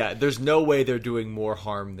 Yeah, there's no way they're doing more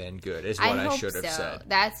harm than good, is what I should have said.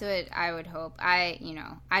 That's what I would hope. I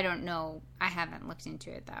don't know. I haven't looked into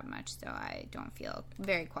it that much, so I don't feel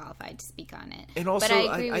very qualified to speak on it. And also, but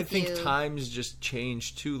I think times just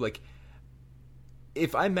change, too.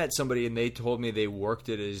 If I met somebody and they told me they worked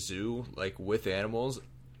at a zoo, with animals...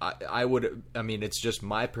 I would, it's just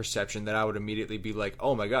my perception that I would immediately be like,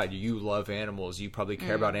 oh my God, you love animals. You probably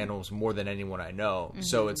care about animals more than anyone I know. Mm-hmm.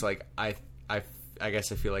 So it's I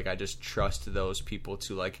guess I feel like I just trust those people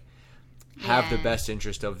to have the best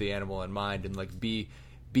interest of the animal in mind and be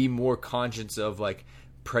more conscious of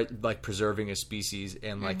preserving a species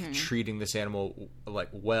and treating this animal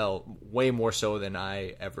well, way more so than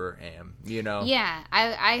I ever am, Yeah,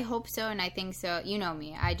 I hope so, and I think so. You know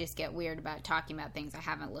me, I just get weird about talking about things I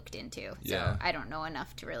haven't looked into, so I don't know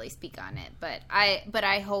enough to really speak on it. But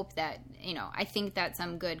I hope that I think that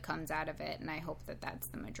some good comes out of it, and I hope that that's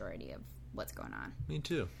the majority of what's going on. Me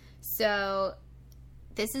too. So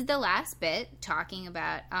this is the last bit, talking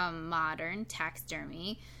about modern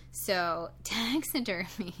taxidermy. So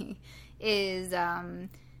taxidermy is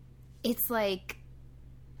it's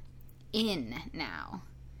in now.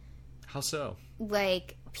 How so?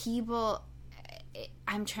 People,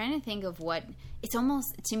 I'm trying to think of what it's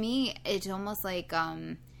almost, to me it's almost like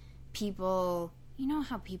people,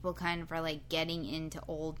 how people kind of are getting into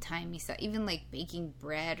old-timey stuff, even baking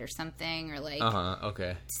bread or something, or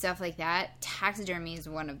okay, stuff like that. Taxidermy is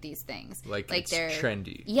one of these things. It's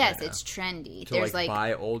trendy. Yes, right it's trendy. To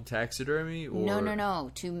buy old taxidermy? Or...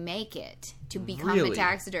 No. To make it. To become a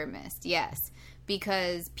taxidermist. Yes.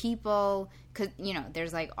 Because people...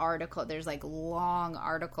 there's there's long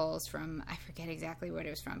articles from, I forget exactly what it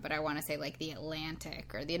was from, but I want to say the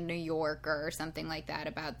Atlantic or the New Yorker or something like that,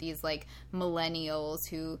 about these millennials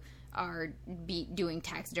who are doing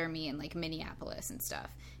taxidermy in Minneapolis and stuff.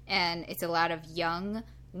 And it's a lot of young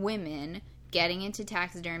women getting into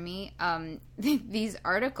taxidermy, these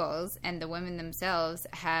articles and the women themselves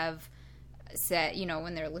have said,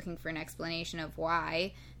 when they're looking for an explanation of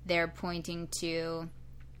why, they're pointing to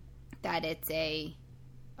that it's a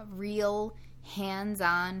real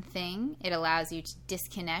hands-on thing. It allows you to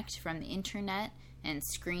disconnect from the internet and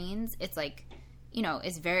screens. It's like,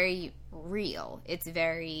 it's very real. It's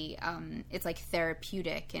very, it's like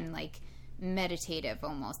therapeutic and like meditative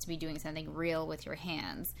almost to be doing something real with your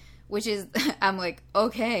hands, which is, I'm like,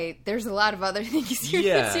 okay, there's a lot of other things you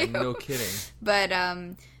can do. No kidding.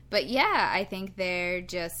 But yeah, I think they're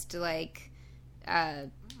just like,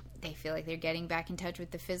 they feel like they're getting back in touch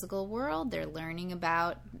with the physical world. They're learning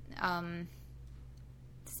about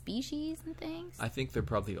species and things. I think they're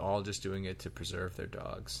probably all just doing it to preserve their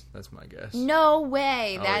dogs. That's my guess. No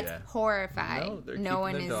way. Oh, That's yeah. horrifying. No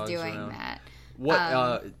one is doing around. that.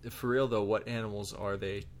 What for real though? What animals are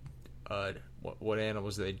they? What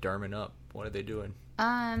animals are they derming up? What are they doing?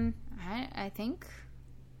 I think.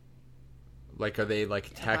 Like, are they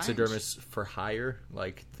like taxidermists for hire?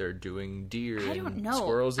 Like they're doing deer I don't and know.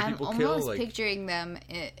 squirrels that people kill? I'm almost picturing them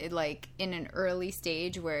like in an early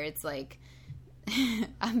stage where it's like,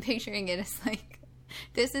 I'm picturing it as like,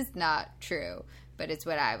 this is not true, but it's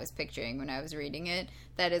what I was picturing when I was reading it.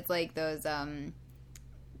 That it's like those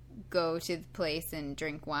go to the place and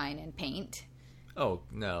drink wine and paint. Oh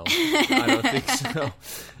no, I don't think so.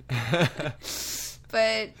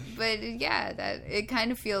 But yeah, that it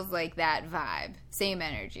kind of feels like that vibe, same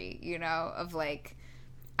energy, of like,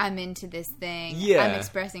 I'm into this thing. Yeah. I'm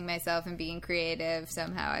expressing myself and being creative.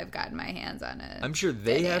 Somehow I've gotten my hands on it. I'm sure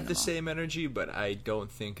they have the same energy, but I don't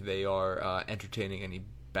think they are entertaining any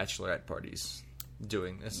bachelorette parties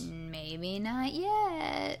doing this. Maybe not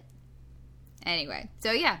yet. Anyway,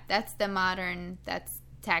 so yeah, that's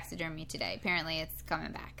taxidermy today. Apparently it's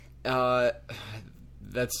coming back.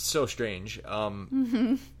 That's so strange.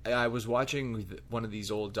 I was watching one of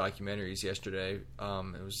these old documentaries yesterday. It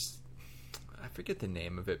was, I forget the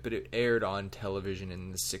name of it, but it aired on television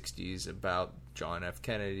in the 60s about John F.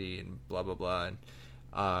 Kennedy and blah, blah, blah.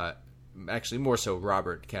 And actually, more so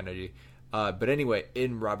Robert Kennedy. But anyway,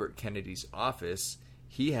 in Robert Kennedy's office,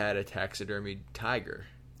 he had a taxidermied tiger.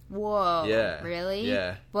 Whoa. Yeah. Really?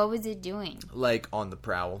 Yeah. What was it doing? Like on the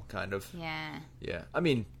prowl, kind of. Yeah. Yeah. I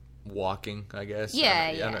mean, walking, I guess.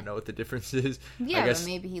 Yeah, I don't know what the difference is. Yeah, I guess but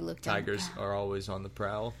maybe he looked tigers are always on the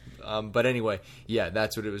prowl. But anyway, yeah,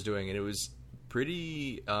 that's what it was doing. And it was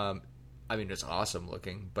pretty, I mean, it's awesome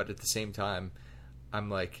looking. But at the same time, I'm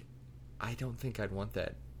like, I don't think I'd want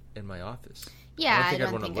that in my office. Yeah, I don't think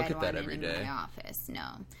I'd want to look at that every day. In my office, no.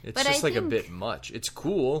 It's but just I like think, a bit much. It's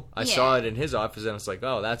cool. I saw it in his office and I was like,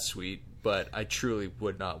 oh, that's sweet. But I truly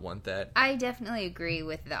would not want that. I definitely agree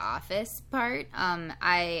with the office part.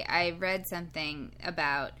 I read something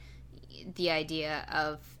about the idea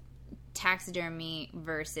of taxidermy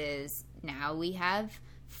versus now we have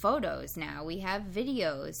photos, now we have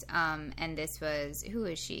videos. And this was, who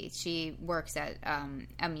is she? She works at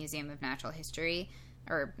a museum of natural history,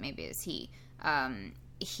 or maybe it was he.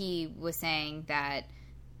 He was saying that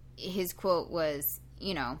his quote was,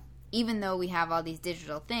 even though we have all these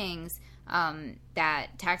digital things, that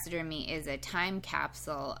taxidermy is a time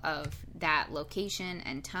capsule of that location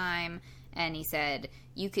and time. And he said,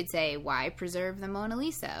 you could say, why preserve the Mona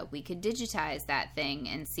Lisa? We could digitize that thing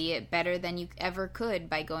and see it better than you ever could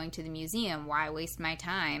by going to the museum. Why waste my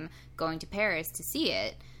time going to Paris to see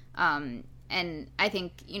it? And I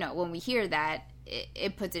think, when we hear that,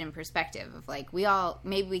 it puts it in perspective of like,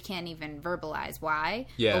 maybe we can't even verbalize why,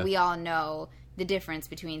 but we all know the difference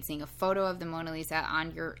between seeing a photo of the Mona Lisa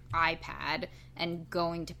on your iPad and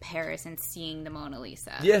going to Paris and seeing the Mona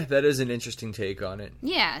Lisa. Yeah, that is an interesting take on it.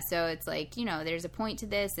 Yeah, so it's like, there's a point to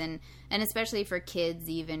this, and especially for kids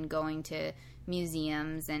even going to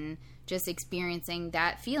museums and just experiencing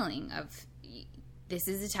that feeling of, this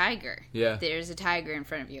is a tiger. Yeah. There's a tiger in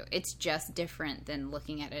front of you. It's just different than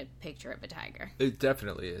looking at a picture of a tiger. It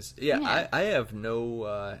definitely is. Yeah. I have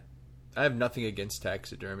I have nothing against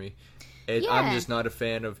taxidermy. I'm just not a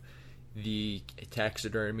fan of the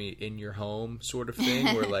taxidermy in your home sort of thing,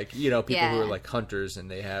 where like, people who are like hunters and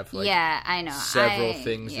they have like I know. several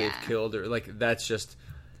things they've killed, or like that's just,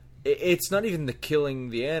 it's not even the killing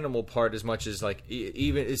the animal part as much as like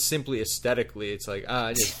even it's simply aesthetically, it's like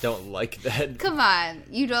I just don't like that. Come on,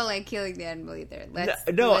 you don't like killing the animal either.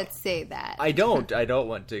 Let's say that. I don't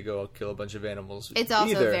want to go kill a bunch of animals. It's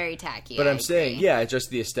also either. very tacky. But I'm saying,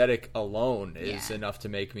 just the aesthetic alone is enough to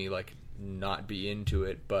make me like not be into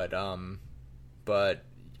it. But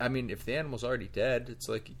I mean, if the animal's already dead, it's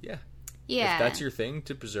like if that's your thing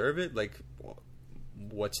to preserve it, like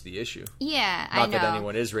what's the issue? Yeah, I know. Not that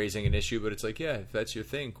anyone is raising an issue, but it's like, yeah, if that's your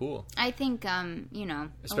thing, cool. I think,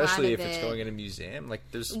 especially if it's going in a museum, like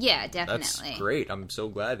there's... Yeah, definitely. That's great. I'm so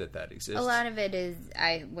glad that exists. A lot of it is,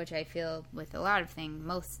 which I feel with a lot of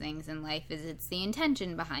most things in life, is it's the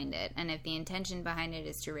intention behind it. And if the intention behind it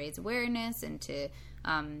is to raise awareness and to,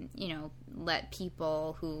 let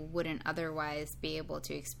people who wouldn't otherwise be able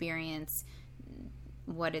to experience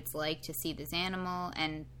what it's like to see this animal,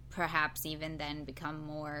 and perhaps even then become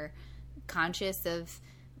more conscious of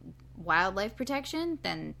wildlife protection,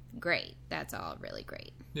 then great. That's all really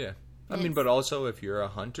great. Yeah. But also if you're a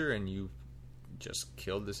hunter and you just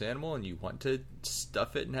killed this animal and you want to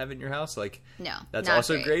stuff it and have it in your house, like, no, that's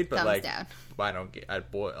also great, but thumbs like down.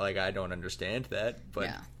 I don't understand that, but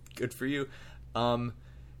no. Good for you.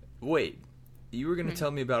 Wait, you were going to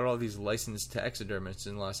tell me about all these licensed taxidermists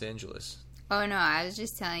in Los Angeles. Oh no, I was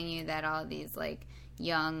just telling you that all these like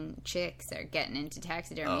young chicks are getting into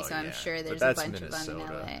taxidermy, I'm sure there's a bunch of them in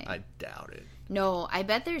LA. I doubt it. No, I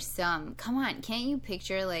bet there's some. Come on, can't you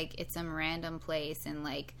picture like it's some random place in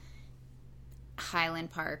like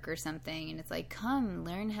Highland Park or something, and it's like, come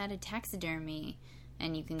learn how to taxidermy,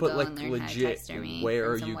 and you can go and learn how to taxidermy. Where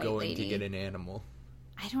are you going to get an animal?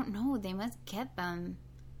 I don't know. They must get them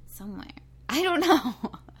somewhere. I don't know.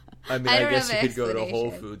 I guess you could go to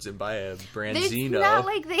Whole Foods and buy a Branzino. It's not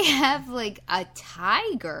like they have, like, a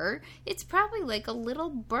tiger. It's probably, like, a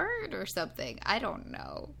little bird or something. I don't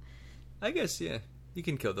know. I guess, yeah. You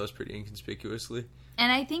can kill those pretty inconspicuously.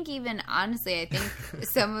 And I think even, honestly, I think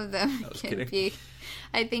some of them can be...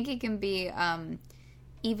 I think it can be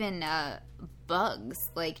even bugs,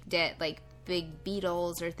 like big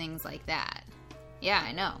beetles or things like that. Yeah,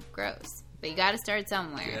 I know. Gross. But you gotta start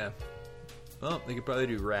somewhere. Yeah. Well, they could probably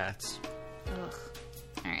do rats. Ugh.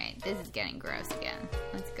 Alright, this is getting gross again.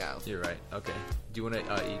 Let's go. You're right. Okay. Do you want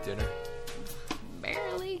to eat dinner?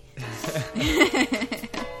 Barely.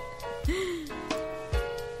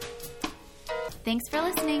 Thanks for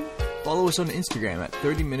listening. Follow us on Instagram at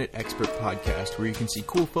 30-Minute Expert Podcast, where you can see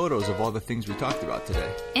cool photos of all the things we talked about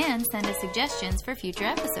today. And send us suggestions for future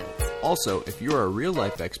episodes. Also, if you're a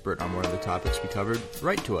real-life expert on one of the topics we covered,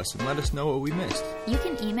 write to us and let us know what we missed. You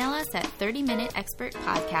can email us at 30-Minute Expert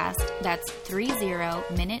Podcast. That's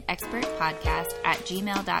 30-Minute Expert Podcast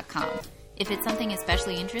 @gmail.com. If it's something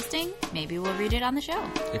especially interesting, maybe we'll read it on the show.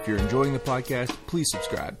 If you're enjoying the podcast, please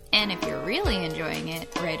subscribe. And if you're really enjoying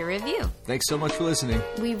it, write a review. Thanks so much for listening.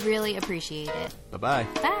 We really appreciate it. Bye-bye.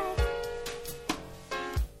 Bye.